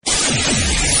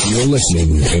You're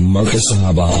listening to Marcus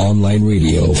Sahaba Online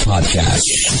Radio Podcast.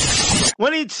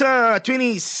 When it's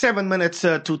 27 minutes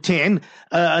to 10,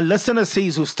 a listener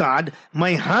says, Ustad,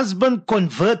 my husband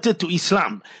converted to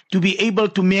Islam to be able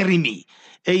to marry me,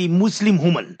 a Muslim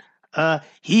woman.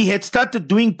 He had started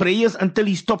doing prayers until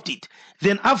he stopped it.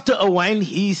 Then after a while,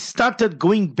 he started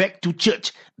going back to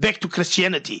church, back to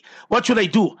Christianity. What should I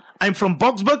do? I'm from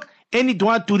Boksburg. Any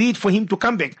dua to read for him to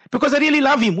come back? Because I really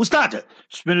love him. Ustad.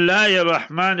 Bismillahir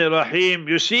Rahmanir Rahim.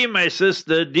 You see, my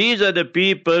sister, these are the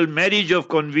people, marriage of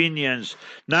convenience.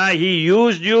 Now he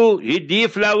used you, he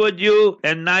deflowered you,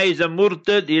 and now he's a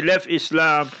murtad, he left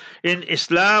Islam. In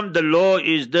Islam, the law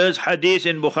is this hadith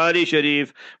in Bukhari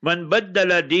Sharif, Man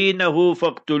baddala deenahu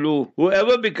faqtuluh.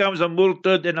 Whoever becomes a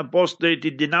murtad and apostate, he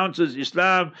denounces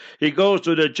Islam, he goes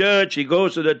to the church, he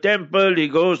goes to the temple, he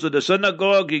goes to the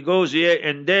synagogue, he goes here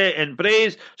and there and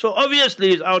prays. So obviously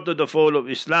he's out of the fold of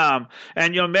Islam.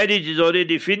 And your marriage is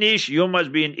already finished. You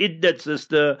must be in iddat,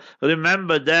 sister.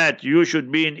 Remember that. You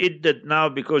should be in iddat now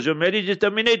because your marriage is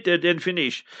terminated and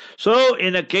finished. So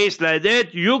in a case like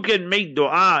that, you can make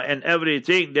dua and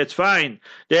everything. That's fine.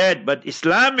 But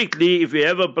Islamically, if we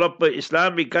have a proper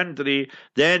Islamic country,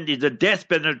 then it's a death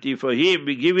penalty for him.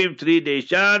 We give him 3 days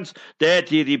chance that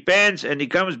he repents and he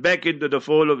comes back into the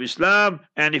fold of Islam.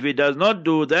 And if he does not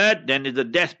do that, then it's a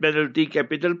death penalty,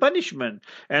 capital punishment.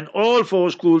 And all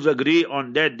 4 schools agree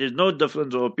on that. There's no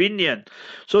difference of opinion.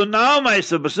 So now, my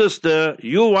sister,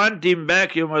 you want him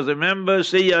back, you must remember,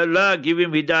 say, Ya Allah, give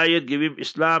him hidayat, give him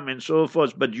Islam and so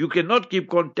forth. But you cannot keep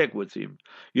contact with him.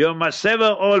 You must sever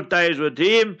all ties with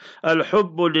him.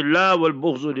 Al-hubbu lillah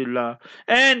wal-bughzu lillah.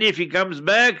 And if he comes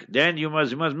back, then you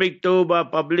must make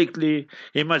tawbah publicly.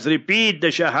 He must repeat the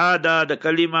shahada, the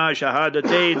kalima,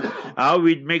 shahadatain, how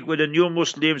we make with the new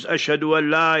Muslims, ashhadu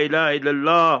an la ilaha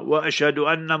illallah wa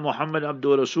ashhadu anna Muhammad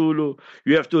abdu rasuluh.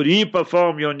 You have to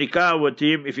re-perform your nikah with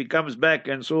him if he comes back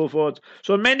and so forth.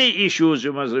 So many issues,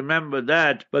 you must remember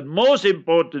that. But most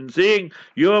important thing,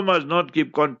 you must not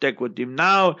keep contact with him.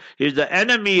 Now, he's the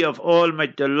enemy of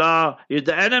Almighty Allah. He's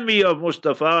the enemy of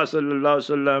Mustafa sallallahu alaihi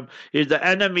wasallam. He's the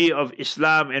enemy of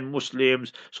Islam and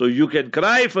Muslims. So you can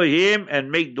cry for him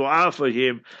and make dua for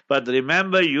him. But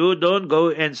remember, you don't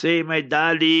go and say, my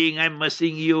darling, I'm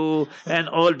missing you, and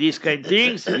all these kind of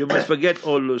things. You must forget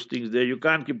all those things there. You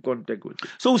can't keep contact with him.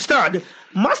 So, Ustad,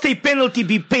 must a penalty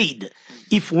be paid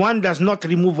if one does not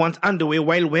remove one's underwear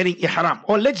while wearing ihram?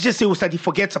 Or let's just say, Ustad, he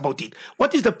forgets about it.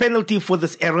 What is the penalty for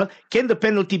this error? Can the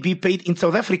penalty be paid in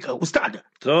South Africa, Ustad?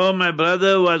 So my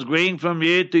brother was going from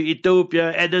here to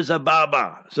Ethiopia, Addis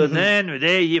Ababa. So then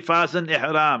there he fastened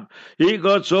ihram. He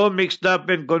got so mixed up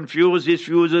and confused, his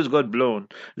fuses got blown.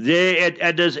 There at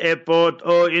Addis Airport,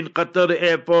 or in Qatar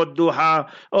Airport, Doha,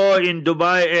 or in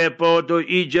Dubai Airport, or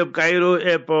Egypt, Cairo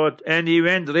Airport, and he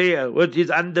went there with his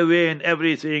underwear and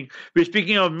everything. We're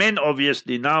speaking of men,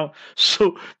 obviously, now.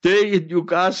 So there in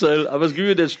Newcastle, I was giving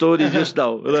you that story just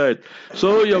now, right?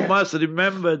 So you must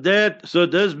remember that. So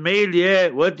this male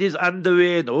here, with his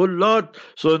underwear and whole lot.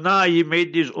 So now he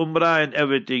made this umrah and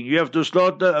everything. You have to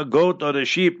slaughter a goat or a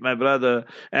sheep, my brother.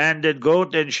 And that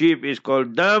goat and sheep is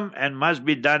called dam and must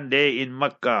be done there in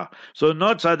Makkah. So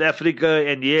not South Africa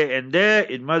and here and there.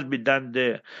 It must be done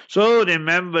there. So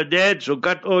remember that. So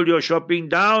cut all your shopping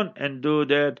down and do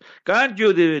that. Can't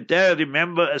you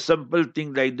remember a simple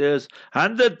thing like this?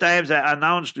 100 times I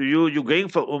announced to you, you're going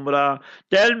for umrah.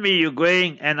 Tell me you're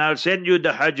going and I'll send you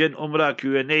the Hajj and Umrah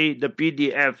QnA, the PDF.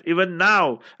 Even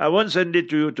now, I won't send it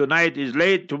to you tonight. It's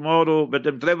late tomorrow, but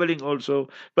I'm traveling also.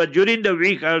 But during the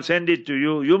week, I'll send it to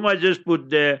you. You must just put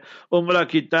there Umrah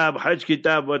Kitab, Hajj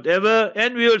Kitab, whatever,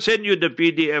 and we will send you the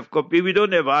PDF copy. We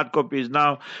don't have hard copies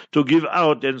now to give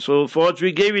out and so forth.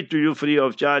 We gave it to you free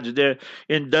of charge there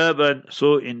in Durban.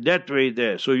 So in that way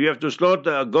there. So you have to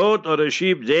slaughter a goat or a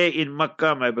sheep there in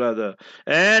Makkah, my brother.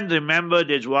 And remember,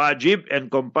 there's wajib and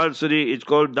compulsory. It's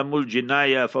called Damul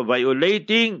Jinaya for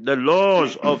violating the laws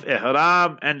of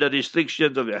Ihram and the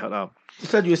restrictions of Ihram. You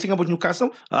said you were saying about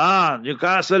Newcastle?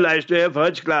 Newcastle, I used to have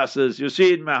Hajj classes. You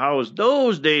see in my house,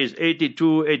 those days,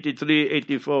 82, 83,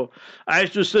 84, I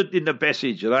used to sit in the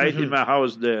passage, right, in my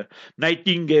house there,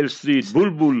 Nightingale Street,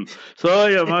 Bulbul. So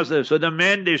you must have, so the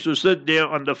men, they used to sit there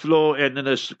on the floor and in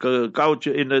the couch,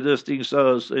 in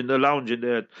the in the lounge in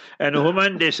there. And the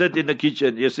women, they sit in the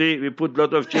kitchen. You see, we put a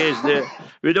lot of chairs there.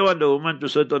 We don't want the woman to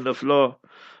sit on the floor.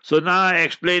 So now I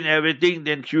explain everything,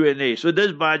 then Q&A. So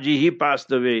this Baji, he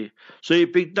passed away. So he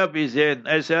picked up his hand.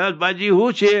 I said, Baji,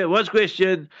 who's here? What's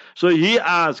question? So he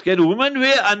asked, can women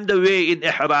wear underwear in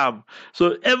ihram?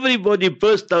 So everybody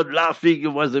burst out laughing.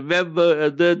 You must remember.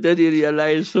 And then he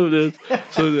realized, so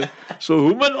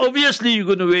women, obviously you're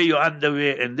going to wear your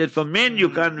underwear. And then for men, you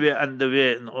can't wear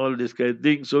underwear and all this kind of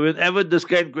thing. So whenever this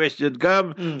kind of question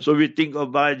come, so we think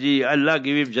of Baji, Allah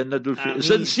give him Jannatul Firdaus.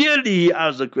 Sincerely he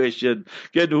asked the question,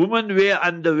 can women wear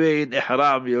underwear in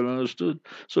ihram? You understood?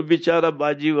 So Bichara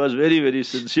Baji was very, very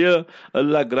sincere.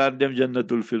 Allah grant them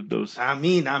Jannatul Firdaus.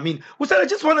 Ameen, Ameen. Ustad, I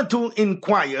just wanted to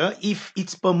inquire if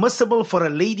it's permissible for a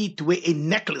lady to wear a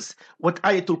necklace with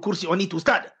Ayatul Kursi on it,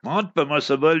 Ustad. Not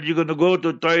permissible. You're going to go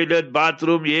to toilet,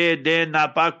 bathroom, here, there,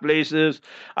 napak places.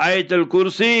 Ayatul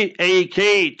Kursi,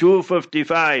 AK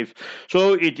 255.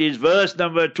 So it is verse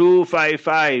number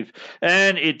 255.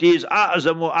 And it is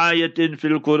A'zamu Ayatin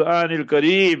fil Quran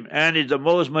al-Kareem. And it's the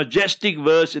most majestic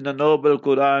verse in the noble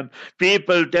Quran.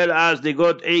 People tell us they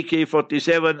got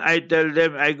AK-47. I tell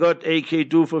them I got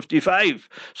AK-255.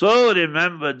 So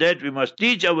remember that we must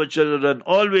teach our children,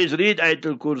 always read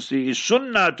Ayatul Kursi. It's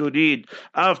sunnah to read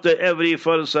after every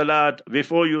first salat,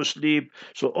 before you sleep.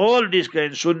 So all this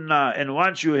kind of sunnah, and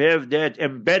once you have that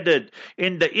embedded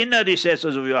in the inner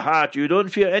recesses of your heart, you don't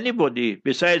fear anybody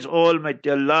besides Almighty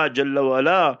Allah Jalla wa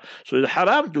Ala. So it's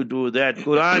haram to do that.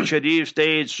 Quran Sharif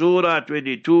states, Surah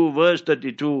 22 verse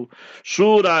 32.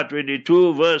 Surah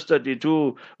 22 verse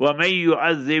 32. وَمَن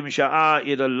يُعَظِّمْ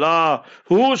شَعَائِرَ اللَّهِ.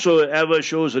 Whosoever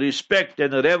shows respect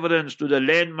and reverence to the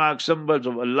landmark symbols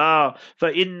of Allah,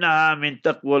 فَإِنَّهَا مِن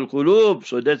تَقْوَى الْقُلُوبِ.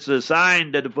 So that's a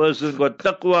sign that the person got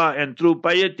taqwa and true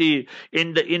piety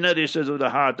in the inner recesses of the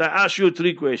heart. I ask you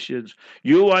 3 questions.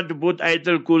 You want to put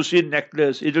Ayatul Kursi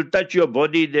necklace, it will touch your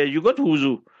body there. You got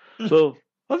wuzu. So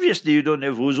obviously you don't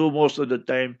have wuzu most of the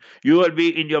time. You will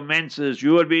be in your menses,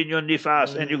 you will be in your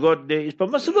nifas, and you got there. It's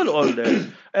permissible all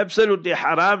that. Absolutely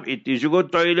haram it is. You go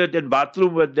toilet and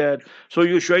bathroom with that. So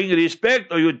you're showing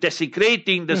respect or you're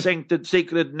desecrating the sancted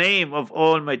sacred name of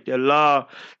Almighty Allah.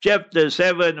 Chapter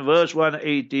 7 verse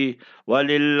 180.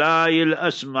 وَلِلَّهِ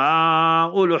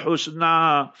الْأَسْمَاءُ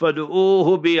الْحُسْنَى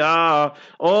فَادْعُوهُ بِهَا.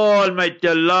 Almighty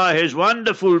Allah has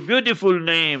wonderful, beautiful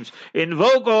names.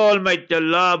 Invoke Almighty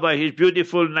Allah by His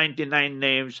beautiful 99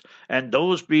 names. And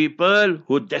those people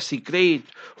who desecrate,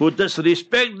 who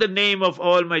disrespect the name of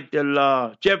Almighty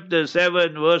Allah. Chapter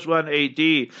 7 verse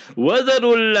 180.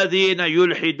 وَذَرُوا الَّذِينَ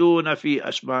يُلْحِدُونَ فِي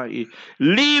أَسْمَائِهِ.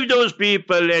 Leave those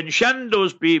people and shun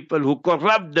those people who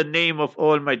corrupt the name of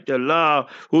Almighty Allah,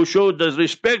 who show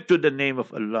disrespect to the name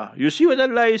of Allah. You see what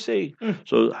Allah is saying?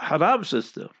 So haram,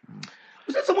 sister.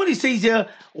 Somebody says here,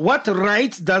 what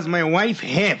rights does my wife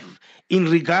have in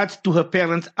regards to her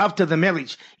parents after the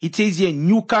marriage? It says here,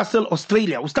 Newcastle,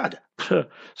 Australia. Ustad.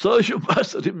 So you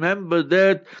must remember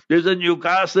that there's a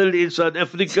Newcastle in South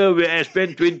Africa where I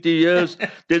spent 20 years.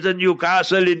 There's a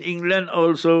Newcastle in England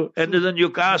also. And there's a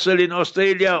Newcastle in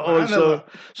Australia also.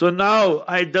 So now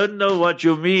I don't know what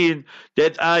you mean.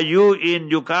 That are you in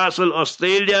Newcastle,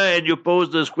 Australia, and you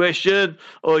pose this question?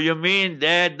 Or you mean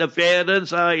that the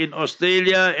parents are in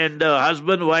Australia and the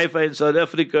husband, wife are in South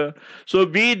Africa? So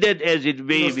be that as it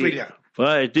may be.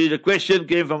 Right, the question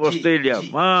came from Australia.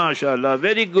 MashaAllah,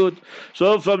 very good.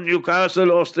 So from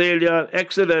Newcastle, Australia,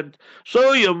 excellent.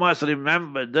 So you must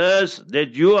remember this,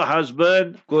 that your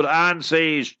husband, Quran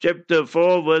says, chapter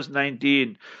 4, verse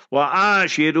 19,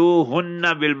 وَعَاشِرُوهُنَّ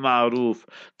بِالْمَعْرُوفِ.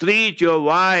 Treat your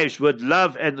wives with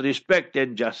love and respect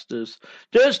and justice.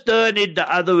 Just turn it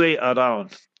the other way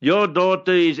around. Your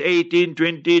daughter is 18,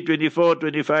 20, 24,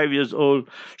 25 years old.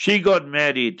 She got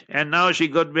married. And now she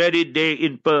got married there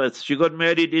in Perth. She got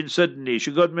married in Sydney.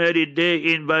 She got married there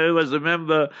in, I always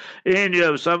remember,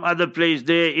 in some other place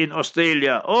there in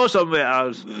Australia or somewhere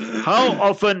else. How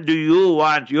often do you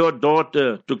want your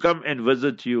daughter to come and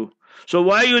visit you? So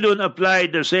why you don't apply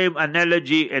the same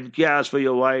analogy and qiyas for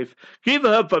your wife? Give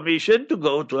her permission to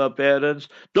go to her parents.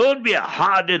 Don't be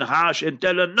hard and harsh and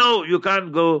tell her, no, you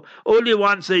can't go. Only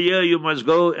once a year you must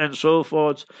go and so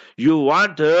forth. You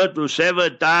want her to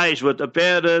sever ties with her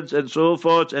parents and so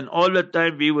forth and all the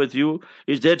time be with you.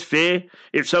 Is that fair?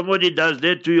 If somebody does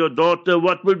that to your daughter,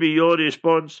 what will be your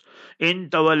response? In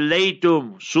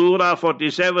tawallaytum, Surah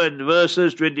 47,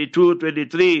 verses 22,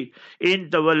 23. In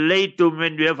tawallaytum,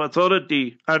 when you have authority,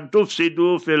 and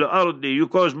tufsidu fil ardi, you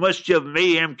cause mischief,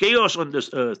 mayhem, chaos on this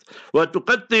earth. Wa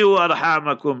tuqatti'u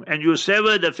arhamakum, and you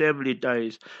sever the family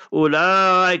ties.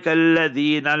 Ulaika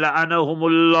alladhina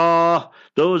la'anahumullah.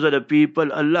 Those are the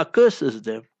people Allah curses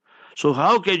them. So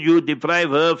how can you deprive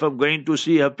her from going to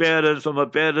see her parents, from her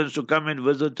parents to come and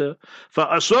visit her?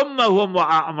 فَأَصَمَّهُمْ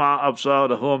وَأَعْمَى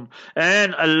أَبْصَارَهُم.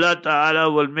 And Allah Ta'ala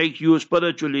will make you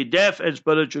spiritually deaf and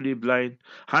spiritually blind.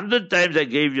 100 times I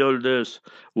gave you all this.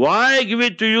 Why I give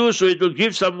it to you? So it will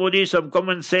give somebody some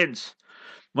common sense.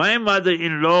 My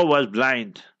mother-in-law was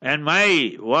blind, and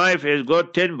my wife has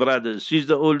got 10 brothers. She's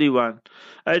the only one.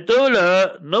 I told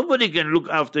her, nobody can look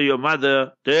after your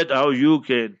mother, that's how you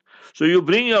can. So you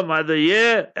bring your mother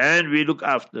here, and we look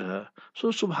after her. So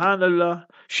subhanallah,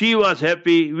 she was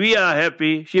happy, we are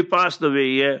happy, she passed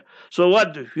away here. So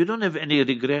what? You don't have any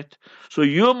regret. So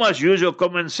you must use your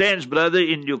common sense, brother,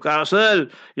 in Newcastle.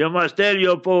 You must tell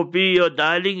your Poppy, your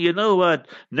darling, you know what?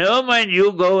 Never mind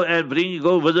you go and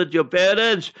go visit your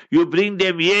parents. You bring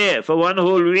them here for 1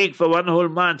 whole week, for 1 whole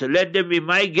month. Let them be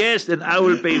my guest and I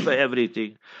will pay for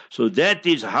everything. So that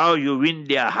is how you win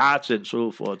their hearts and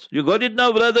so forth. You got it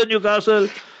now, brother, Newcastle?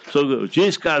 So,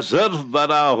 jiska zarf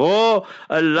bara ho,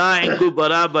 Allah inko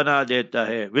bara bana deta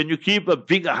hai. When you keep a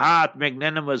big heart,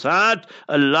 magnanimous heart,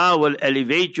 Allah will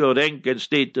elevate your rank and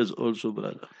status also,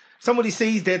 brother. Somebody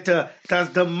says that does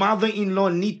the mother-in-law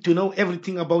need to know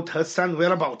everything about her son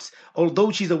whereabouts?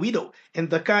 Although she's a widow and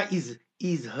the car is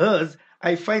hers,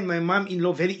 I find my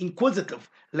mom-in-law very inquisitive.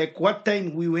 Like what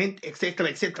time we went, etc.,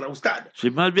 etc. Ustad. She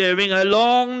must be having a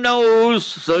long nose.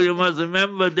 So you must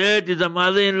remember that is a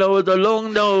mother-in-law with a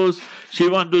long nose. She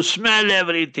wants to smell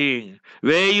everything.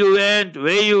 Where you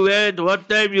went, what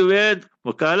time you went.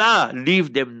 Mukala,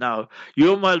 leave them now.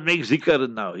 You must make zikr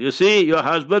now. You see, your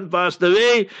husband passed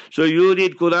away, so you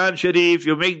read Quran Sharif,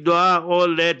 you make dua,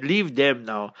 all that. Leave them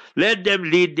now. Let them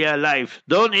lead their life.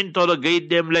 Don't interrogate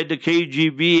them like the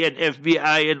KGB and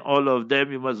FBI and all of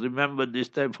them. You must remember this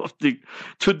type of thing.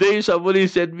 Today somebody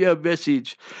sent me a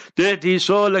message that he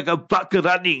saw like a buck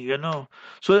running, you know.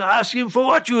 So I asked him, for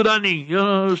what you running? You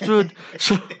know, so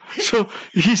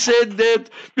he said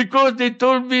that because they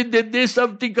told me that there's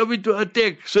something coming to attack.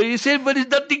 So he said, but it's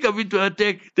nothing coming to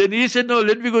attack. Then he said, no,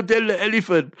 let me go tell the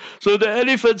elephant. So the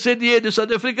elephant said, yeah, the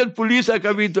South African police are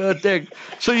coming to attack.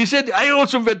 So he said, I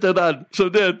also better run. So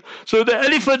the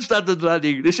elephant started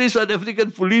running. They say South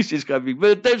African police is coming. By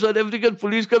the time South African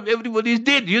police come, everybody is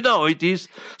dead. You know how it is.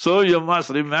 So you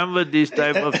must remember this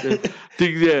type of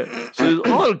thing there. So it's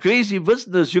all crazy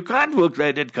business. You can't work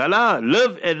like that, Kala.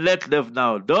 Live and let live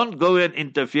now. Don't go and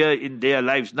interfere in their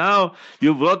lives now.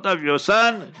 You brought up your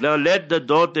son. Now let the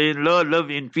daughter-in-law live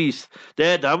in peace.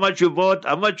 That how much you bought,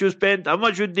 how much you spent, how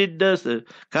much you did this.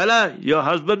 Kala, your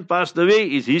husband passed away.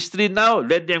 It's history now.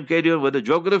 Let them carry on with the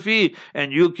geography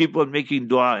and you keep on making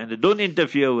dua and don't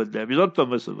interfere with them. It's not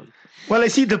permissible. Well, I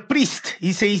see the priest.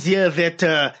 He says here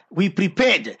that we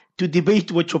prepared to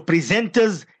debate with your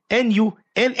presenters and you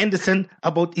and Anderson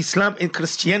about Islam and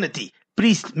Christianity.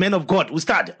 Priest, man of God,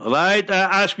 Ustad. Right,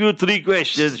 I ask you 3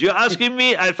 questions. You're asking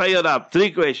me, I fire up.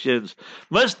 3 questions.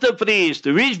 Mr. Priest,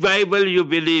 which Bible you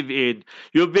believe in?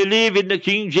 You believe in the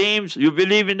King James? You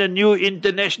believe in the New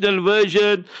International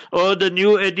Version or the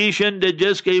new edition that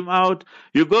just came out?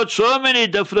 You got so many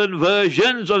different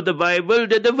versions of the Bible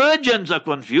that the virgins are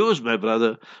confused, my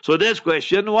brother. So that's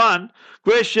question 1.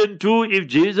 Question 2, if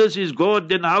Jesus is God,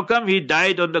 then how come he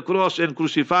died on the cross and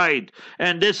crucified?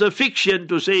 And there's a fiction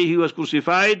to say he was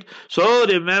crucified. So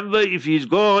remember, if he's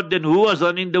God, then who was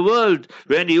running the world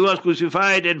when he was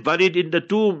crucified and buried in the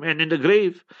tomb and in the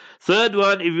grave? Third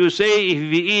one, if you say if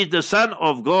he is the Son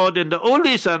of God and the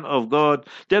only Son of God,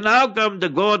 then how come the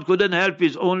God couldn't help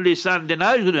his only Son? Then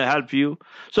how is he going to help you?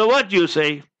 So what do you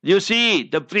say? You see,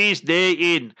 the priest there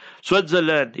in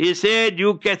Switzerland, he said,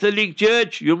 you Catholic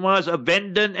Church, you must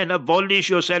abandon and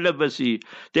abolish your celibacy,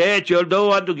 that you don't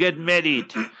want to get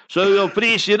married. So your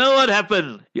priest, you know what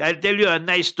happened? I'll tell you a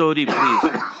nice story, priest.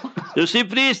 You see,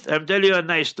 priest, I'm telling you a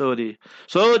nice story.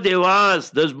 So there was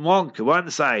this monk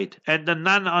one side and the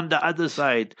nun on the other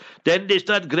side. Then they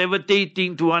start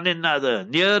gravitating to one another.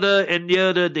 Nearer and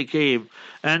nearer they came.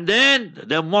 And then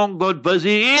the monk got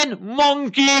busy in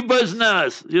monkey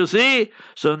business, you see.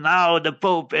 So now the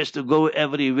Pope has to go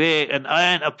everywhere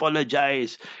and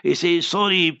apologize. He says,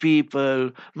 sorry people,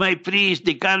 my priests,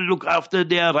 they can't look after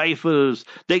their rifles.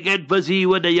 They get busy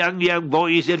with the young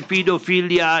boys and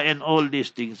pedophilia and all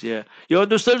these things here. You want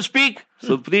to still speak?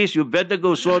 So please, you better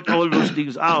go sort all those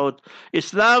things out.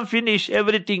 Islam finished,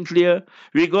 everything clear.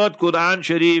 We got Quran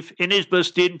Sharif in its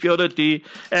pristine purity.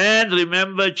 And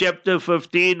remember chapter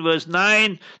 15 verse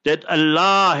 9, that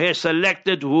Allah has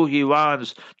selected who He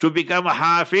wants to become a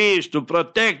Hafiz, to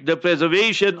protect the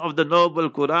preservation of the noble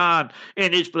Quran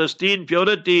in its pristine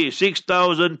purity.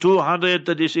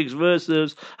 6,236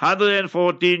 verses,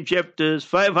 114 chapters,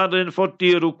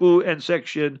 540 ruku and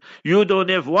section. You don't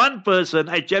have one person.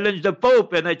 I challenge the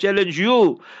Pope and I challenge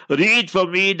you. Read for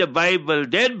me the Bible,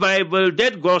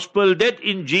 that gospel, that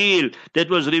Injil that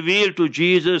was revealed to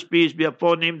Jesus, peace be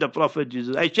upon him, the Prophet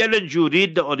Jesus. I challenge you,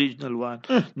 read the original one.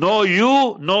 No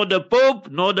you, no the Pope,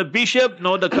 no the Bishop,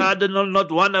 no the Cardinal,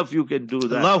 not one of you can do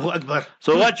that. Allahu Akbar.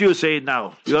 So what you say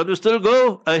now? You want to still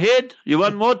go ahead? You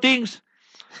want more things?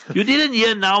 You didn't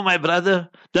hear now, my brother.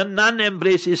 The nun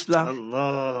embrace Islam.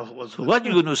 Allah. So what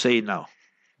you going to say now?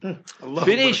 Allah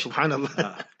Finish.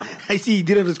 Subhanallah. I see he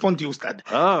didn't respond to you, Ustad.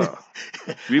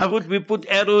 We put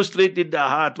arrows straight in the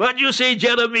heart. What do you say,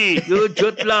 Jeremy? You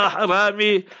Jutla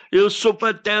Harami, you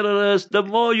super terrorist. The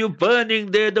more you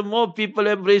burning there, the more people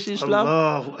embrace Islam.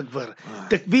 Allahu Akbar.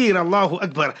 Takbir, Allahu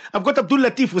Akbar. I've got Abdul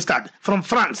Latif, Ustad, from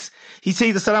France. He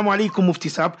says, Assalamu alaikum, Mufti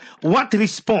Sahab. What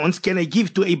response can I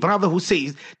give to a brother who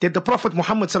says that the Prophet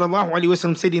Muhammad sallallahu alaihi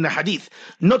wasallam said in a hadith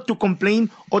not to complain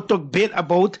or talk bad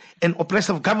about an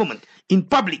oppressive government in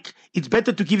public? It's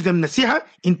better to give them nasiha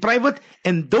in private,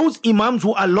 and those imams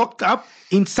who are locked up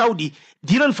in Saudi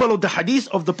didn't follow the hadith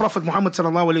of the Prophet Muhammad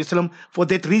sallallahu alaihi wasallam. For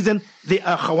that reason, they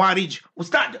are Khawarij.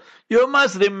 Ustad. You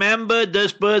must remember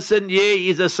this person here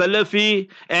is a Salafi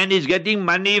and is getting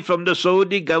money from the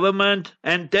Saudi government,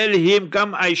 and tell him,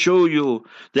 come I show you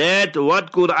that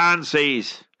what Quran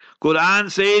says. Quran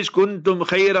says, Kuntum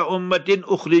khayra ummatin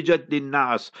ukhrijat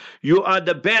linnas. You are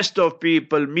the best of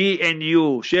people, me and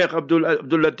you. Sheikh Abdul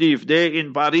Latif, there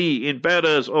in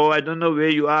Paris, or I don't know where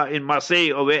you are, in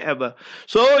Marseille or wherever.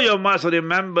 So you must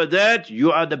remember that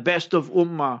you are the best of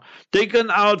ummah, taken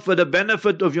out for the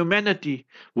benefit of humanity.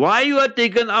 Why you are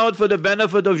taken out for the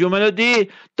benefit of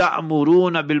humanity?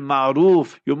 Ta'muruna bil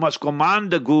ma'ruf. You must command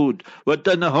the good. Wa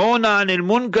tanhawna anil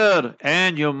munkar.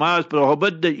 And you must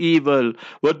prohibit the evil.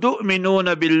 Wa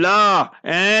tu'minuna billah,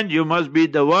 and you must be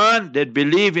the one that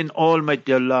believe in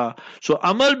Almighty Allah. So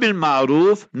amal bil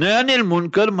ma'ruf, nanil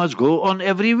munkar must go on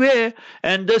everywhere,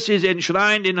 and this is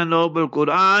enshrined in a noble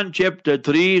Quran, chapter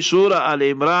 3, Surah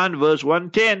Al-Imran, verse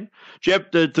 110.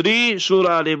 Chapter 3,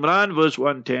 Surah Al-Imran, verse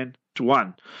 110.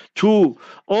 1. 2.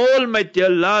 Almighty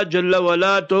Allah Jalla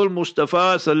wala told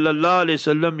Mustafa sallallahu alayhi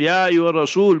wasallam, Ya your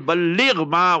Rasul, balligh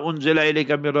ma unzila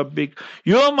ilayka min rabbik.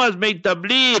 You must make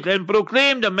tabligh and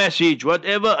proclaim the message,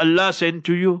 whatever Allah sent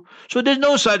to you. So there's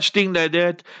no such thing like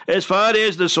that. As far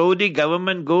as the Saudi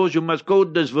government goes, you must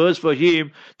quote this verse for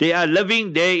him. They are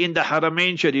living there in the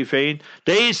Haramain Sharifain.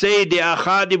 They say they are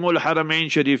Khadimul Haramain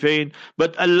Sharifain.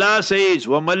 But Allah says,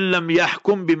 وَمَن لَمْ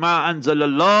يَحْكُمْ بِمَا أَنزَلَ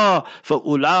اللَّهُ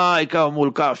فَأُولَٰئِكَ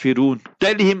هُمُ الْكَافِرُونَ.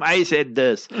 Tell him I said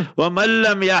this. وَمَن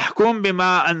لَمْ يَحْكُمْ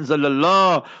بِمَا أَنزَلَ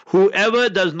اللَّهُ. Whoever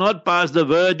does not pass the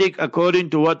verdict according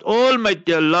to what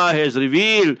Almighty Allah has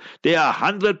revealed, they are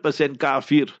 100%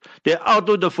 kafir. They are out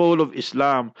of the fold of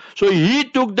Islam. So he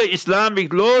took the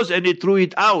Islamic laws and he threw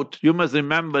it out. You must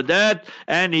remember that.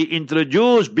 And he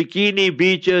introduced bikini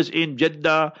beaches in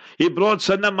Jeddah. He brought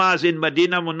cinemas in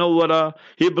Medina Munawwara.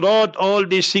 He brought all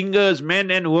these singers,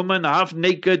 men and women, half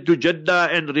naked to Jeddah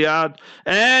and Riyadh.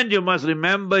 And you must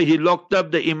remember, he locked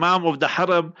up the Imam of the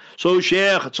Haram. So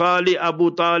Sheikh Salih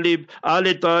Abu Talib,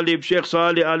 Ali Talib, Sheikh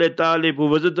Salih Ali Talib,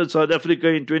 who visited South Africa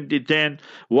in 2010,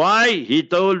 why? He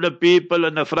told the people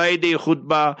on a Friday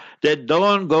khutbah that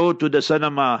don't go to the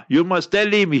cinema. You must tell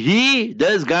him,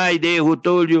 this guy there who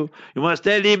told you, you must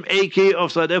tell him, AK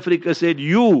of South Africa said,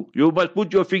 you must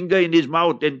put your finger in his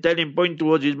mouth and tell him, point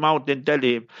towards his mouth and tell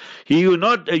him, you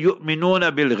not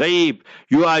yu'minuna bil ghaib,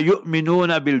 you are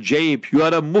yu'minuna bil jaib. You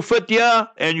are a mufatia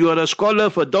and you are a scholar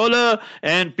for dollar,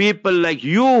 and people like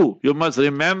you must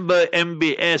remember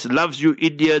MBS loves you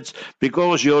idiots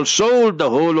because you sold the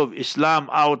whole of Islam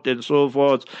out and so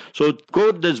forth. So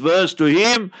quote this verse to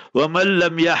him, وَمَن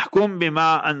لَمْ يَحْكُمْ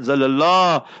بِمَا أَنزَلَ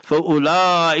اللَّهُ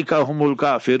فَأُولَٰئِكَ هُمُ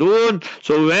الْكَافِرُونَ.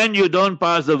 So when you don't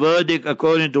pass the verdict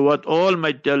according to what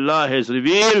Almighty Allah has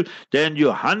revealed, then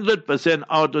you're 100%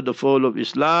 out of the fold of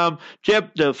Islam.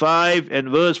 Chapter 5 and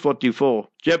verse 44.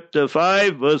 Chapter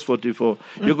 5, verse 44.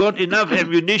 You got enough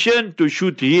ammunition to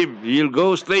shoot him. He'll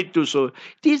go straight to... So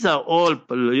these are all,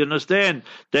 you understand,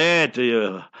 that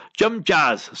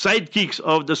chamchas, sidekicks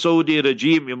of the Saudi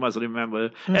regime, you must remember.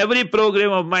 Every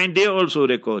program of mine, they also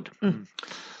record.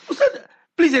 Ustad,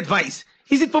 please advise.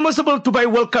 Is it permissible to buy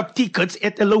World Cup tickets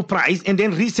at a low price and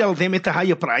then resell them at a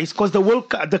higher price? Because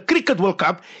the Cricket World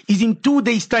Cup is in 2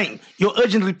 days' time. Your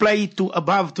urgent reply to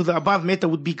the above matter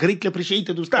would be greatly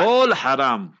appreciated, Ustad. All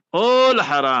haram. All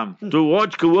haram. To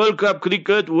watch World Cup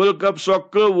cricket, World Cup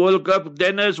soccer, World Cup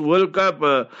tennis, World Cup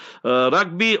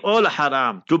rugby, all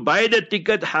haram. To buy the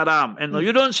ticket, haram. And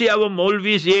you don't see our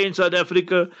Maulvis here in South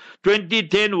Africa.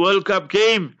 2010 World Cup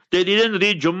came. They didn't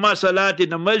read Jummah Salat in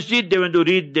the masjid, they went to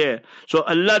read there. So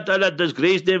Allah Ta'ala does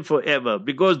grace them forever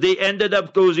because they ended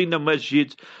up closing the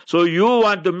masjids. So you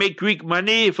want to make quick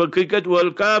money for Cricket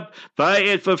World Cup, buy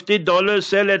at $50,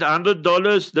 sell at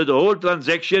 $100, the whole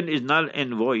transaction is null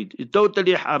and void. It's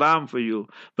totally haram for you.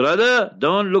 Brother,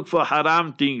 don't look for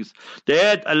haram things.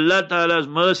 That Allah Ta'ala's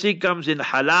mercy comes in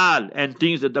halal and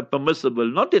things that are permissible,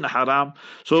 not in haram.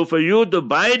 So for you to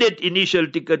buy that initial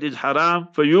ticket is haram.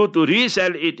 For you to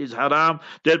resell it is haram.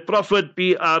 That profit,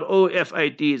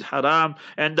 profit is haram.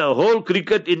 And the whole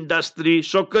cricket industry,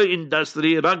 soccer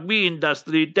industry, rugby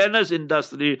industry, tennis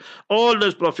industry, all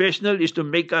those professional is to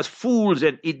make us fools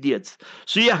and idiots.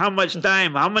 See how much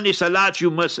time, how many salats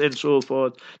you must and so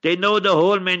forth. They know the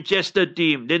whole Manchester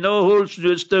team. They know whole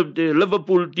the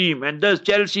Liverpool team and the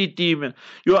Chelsea team.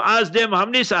 You ask them how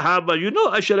many Sahaba. You know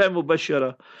Ashara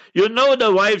Mubashara. You know the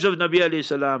wives of Nabi alayhi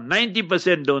salam.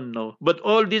 90% don't know. But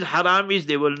all these haramis,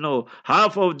 they will know.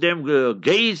 Half of them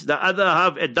gays, the other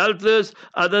half adulterers,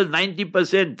 others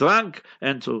 90% drunk,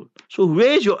 and so. So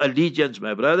where's your allegiance,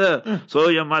 my brother? So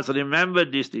you must remember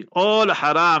this thing. All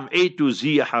haram, A to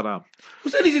Z haram.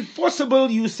 Ustad, is it possible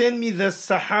you send me the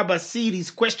Sahaba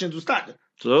series questions, Ustad?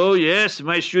 So yes,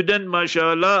 my student,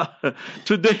 mashallah,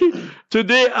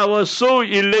 today I was so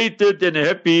elated and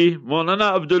happy.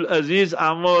 Maulana Abdul Aziz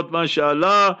Ahmad,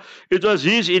 mashallah, it was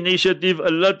his initiative,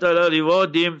 Allah Ta'ala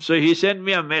reward him. So he sent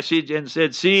me a message and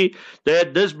said, see,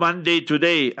 that this Monday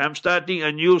today, I'm starting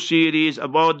a new series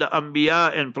about the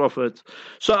Anbiya and Prophets.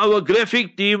 So our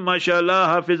graphic team, mashallah,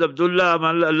 Hafiz Abdullah,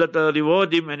 Allah Ta'ala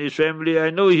reward him and his family. I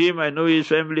know him, I know his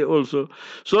family also.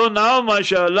 So now,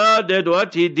 mashallah, that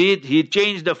what he did, he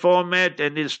changed the format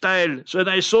and his style. So when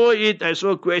I saw it, I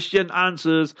saw question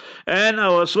answers, and I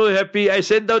was so happy. I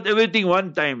sent out everything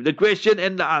one time, the question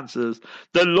and the answers.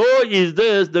 The law is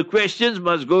this: the questions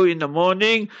must go in the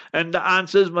morning and the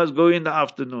answers must go in the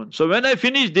afternoon. So when I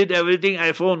finished everything,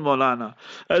 I phoned Maulana.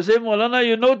 I said, Maulana,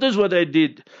 you notice what I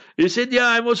did? He said, yeah,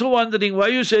 I'm also wondering why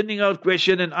you're sending out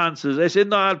question and answers. I said,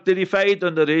 no, I'll clarify it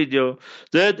on the radio.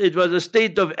 That it was a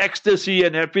state of ecstasy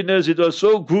and happiness. It was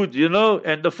so good,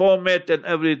 and the format and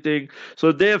everything.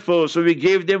 So therefore, we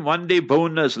gave them 1 day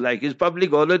bonus, like it's public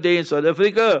holiday in South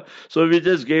Africa. So we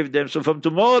just gave them. So from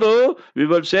tomorrow, we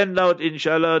will send out,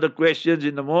 inshallah, the questions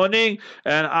in the morning,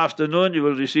 and afternoon you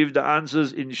will receive the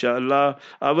answers, inshallah.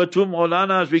 Our two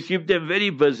Maulanas, we keep them very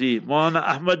busy. Maulana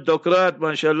Ahmad Dokrat,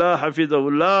 mashallah,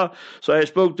 Hafizahullah. So I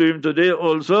spoke to him today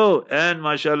also, and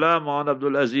mashallah, Maulana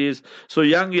Abdul Aziz. So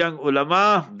young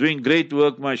ulama doing great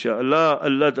work, mashallah.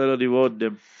 Allah Ta'ala reward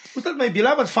them. Ustad, my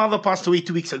beloved father passed away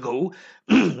 2 weeks ago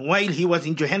while he was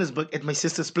in Johannesburg at my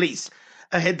sister's place.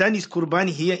 I had done his Qurbani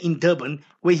here in Durban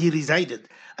where he resided.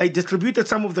 I distributed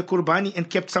some of the Qurbani and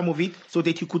kept some of it so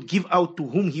that he could give out to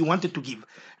whom he wanted to give.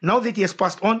 Now that he has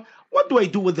passed on, what do I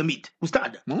do with the meat,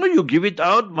 Ustad? No, you give it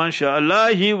out,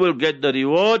 mashallah, he will get the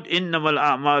reward. Innamal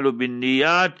a'malu bin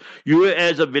niyat. You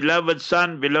as a beloved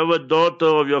son, beloved daughter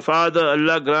of your father,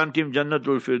 Allah grant him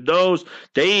Jannatul Firdaus.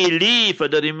 Daily, for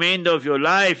the remainder of your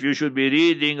life, you should be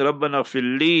reading Rabbana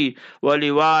Ghfirli wali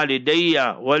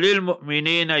walidayya walil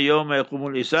mu'minina yawma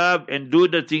yaqumul hisab, and do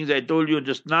the things I told you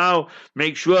just now.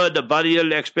 Make sure the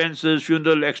burial expenses,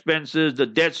 funeral expenses, the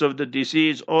debts of the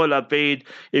deceased, all are paid.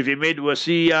 If he made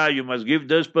wasiyah, you must give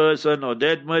this person or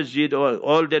that masjid, or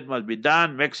all that must be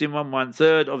done, maximum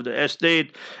 1/3 of the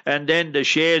estate, and then the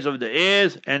shares of the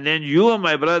heirs, and then you,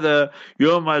 my brother,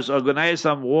 you must organize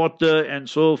some water and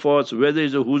so forth, whether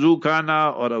it's a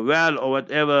huzukana or a well or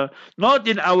whatever. Not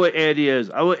in our areas.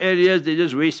 Our areas, they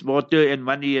just waste water and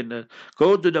money, and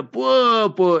go to the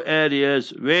poor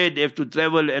areas where they have to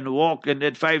travel and walk and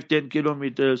at 5-10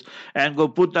 kilometers and go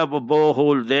put up a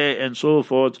borehole there and so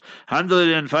forth.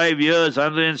 105 years,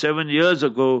 107 years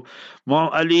ago,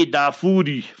 Ali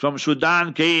Dafuri from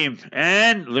Sudan came,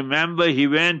 and remember, he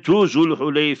went to Zul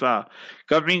Hulayfa.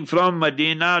 Coming from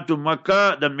Medina to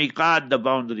Makkah, the miqat, the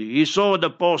boundary. He saw the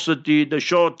paucity, the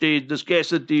shortage, the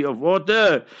scarcity of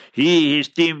water. His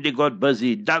team, they got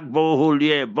busy. Dug borehole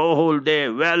here, borehole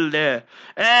there, well there.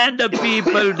 And the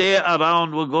people there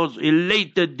around were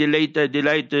elated,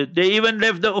 delighted. They even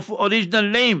left the original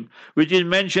name, which is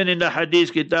mentioned in the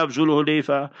Hadith Kitab Zul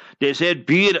Hulayfa. They said,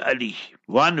 Bir Ali.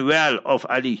 one well of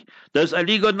Ali. Does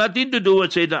Ali got nothing to do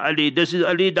with Sayyidina Ali? This is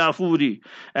Ali Dafuri.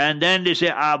 And then they say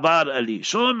Abar Ali.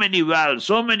 So many wells,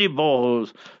 so many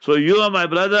boreholes. So you are my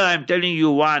brother, I'm telling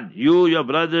you one. You, your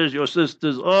brothers, your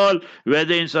sisters, all,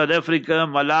 whether in South Africa,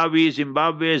 Malawi,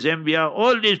 Zimbabwe, Zambia,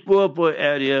 all these poor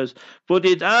areas, put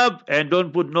it up and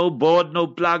don't put no board, no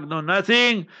plug, no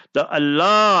nothing. The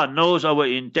Allah knows our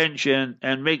intention,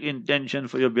 and make intention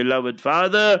for your beloved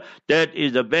father. That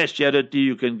is the best charity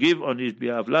you can give on his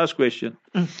behalf. Last question.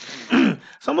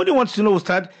 Somebody wants to know,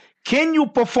 Ustad, can you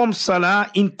perform salah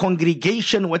in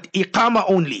congregation with iqama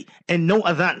only and no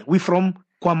adhan? We from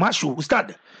Kwamashu,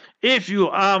 Ustad. If you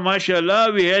are,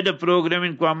 mashallah, we had a program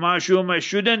in Kwamashu. My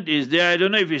student is there. I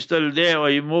don't know if he's still there or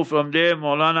he moved from there,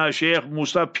 Maulana Sheikh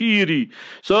Musa Piri.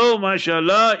 So,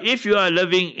 mashallah, if you are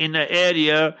living in an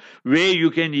area where you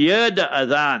can hear the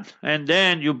adhan and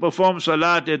then you perform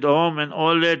salat at home and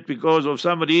all that because of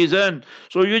some reason,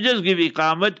 so you just give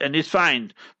iqamat and it's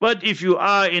fine. But if you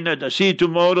are in see,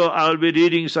 tomorrow I'll be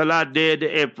reading salat there at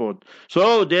the airport.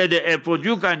 So, there at the airport,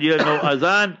 you can't hear no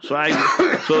adhan.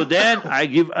 So then I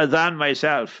give adhan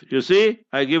myself. You see,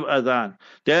 I give adhan.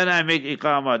 Then I make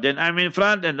iqamah. Then I'm in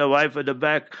front and the wife at the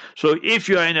back. So if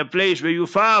you are in a place where you're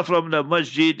far from the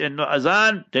masjid and no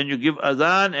adhan, then you give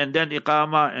adhan and then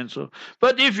iqamah and so.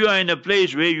 But if you are in a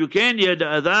place where you can hear the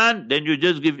adhan, then you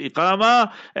just give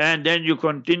iqamah and then you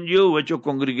continue with your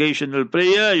congregational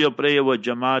prayer, your prayer with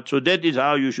jamaat. So that is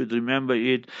how you should remember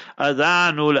it.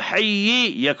 Adhanul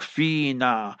hayyi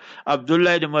yakfina.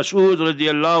 Abdullah ibn Mas'ud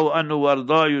radiallahu anhu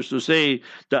warda used to say,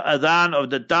 the adhan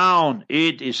of the town,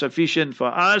 it is sufficient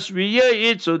for us. We hear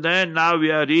it, so then now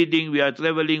we are reading, we are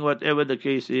traveling, whatever the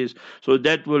case is. So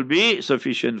that will be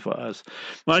sufficient for us.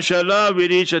 MashaAllah, we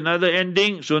reach another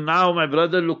ending. So now my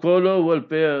brother Lukolo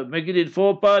will make it in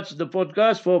 4 parts, the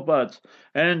podcast, 4 parts.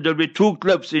 And there'll be 2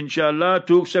 clips, inshallah,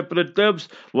 2 separate clips.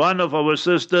 One of our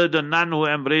sister, the nun who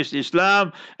embraced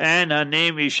Islam, and her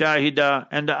name is Shahida.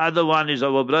 And the other one is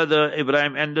our brother,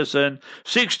 Ibrahim Anderson.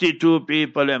 62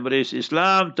 people embrace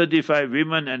Islam, 35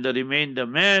 women, and the remainder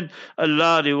men.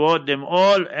 Allah reward them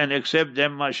all and accept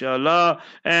them, mashallah.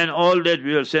 And all that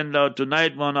we will send out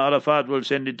tonight, Mona Arafat will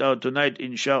send it out tonight,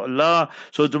 inshallah.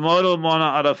 So tomorrow, Mona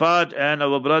Arafat and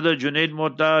our brother Junaid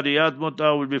Mota, Riyad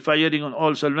Mota will be firing on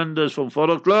all cylinders from 4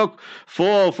 o'clock.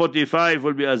 4:45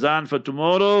 will be azan for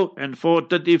tomorrow, and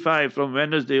 4:35 from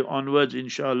Wednesday onwards,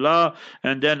 inshallah.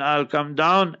 And then I'll come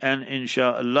down, and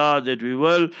inshallah that we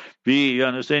will be, you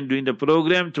understand, doing the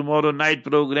program, tomorrow night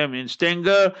program in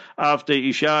Stenger, after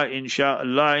Isha,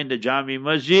 inshallah, in the Jami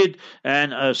Masjid,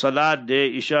 and Salat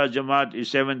day, Isha Jamaat is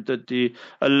 7:30.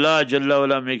 Allah Jalla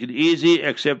wala make it easy,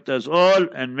 accept us all,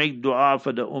 and make dua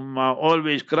for the ummah.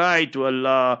 Always cry to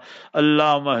Allah,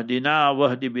 Allahumma hdina,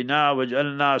 wahdi bina,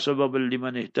 waj'alna sababal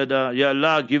liman ihtada. Ya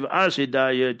Allah, give us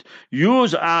hidayat,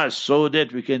 use us so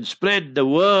that we can spread the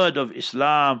word of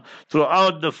Islam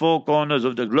throughout the 4 corners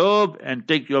of the globe, and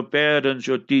take your parents,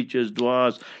 your teachers,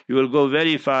 duas. You will go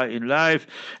very far in life.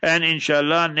 And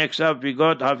inshallah, next up we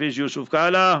got Hafiz Yusuf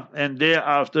Kala, and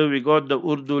thereafter we got the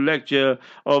Urdu lecture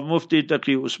of Mufti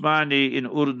Taqi Usmani in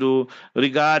Urdu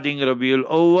regarding Rabiul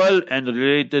Awwal and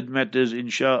related matters,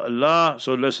 inshallah.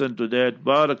 So listen to that.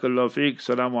 Barakallahu feek.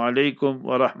 Assalamu alaikum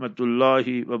wa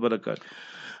rahmatullahi wa barakatuh.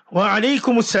 Wa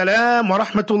alaikum assalam wa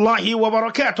rahmatullahi wa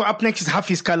barakatuh. Up next is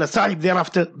Hafiz Kala Sahib.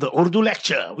 Thereafter, the Urdu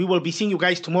lecture. We will be seeing you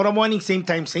guys tomorrow morning, same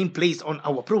time, same place on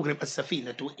our program,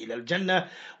 As-Safinatu ila al-Jannah,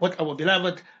 with our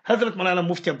beloved Hazrat Maulana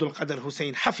Mufti Abdul Qadir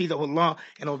Hoosen, Hafidahullah,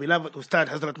 and our beloved Ustad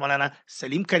Hazrat Maulana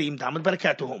Salim Kareem, Damat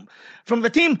Barakatuhum. From the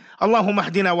team, Allahumma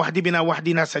hdina wahdibina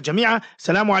wahdina sa jami'a.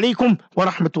 Assalamu alaikum wa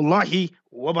rahmatullahi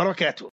wa barakatuh.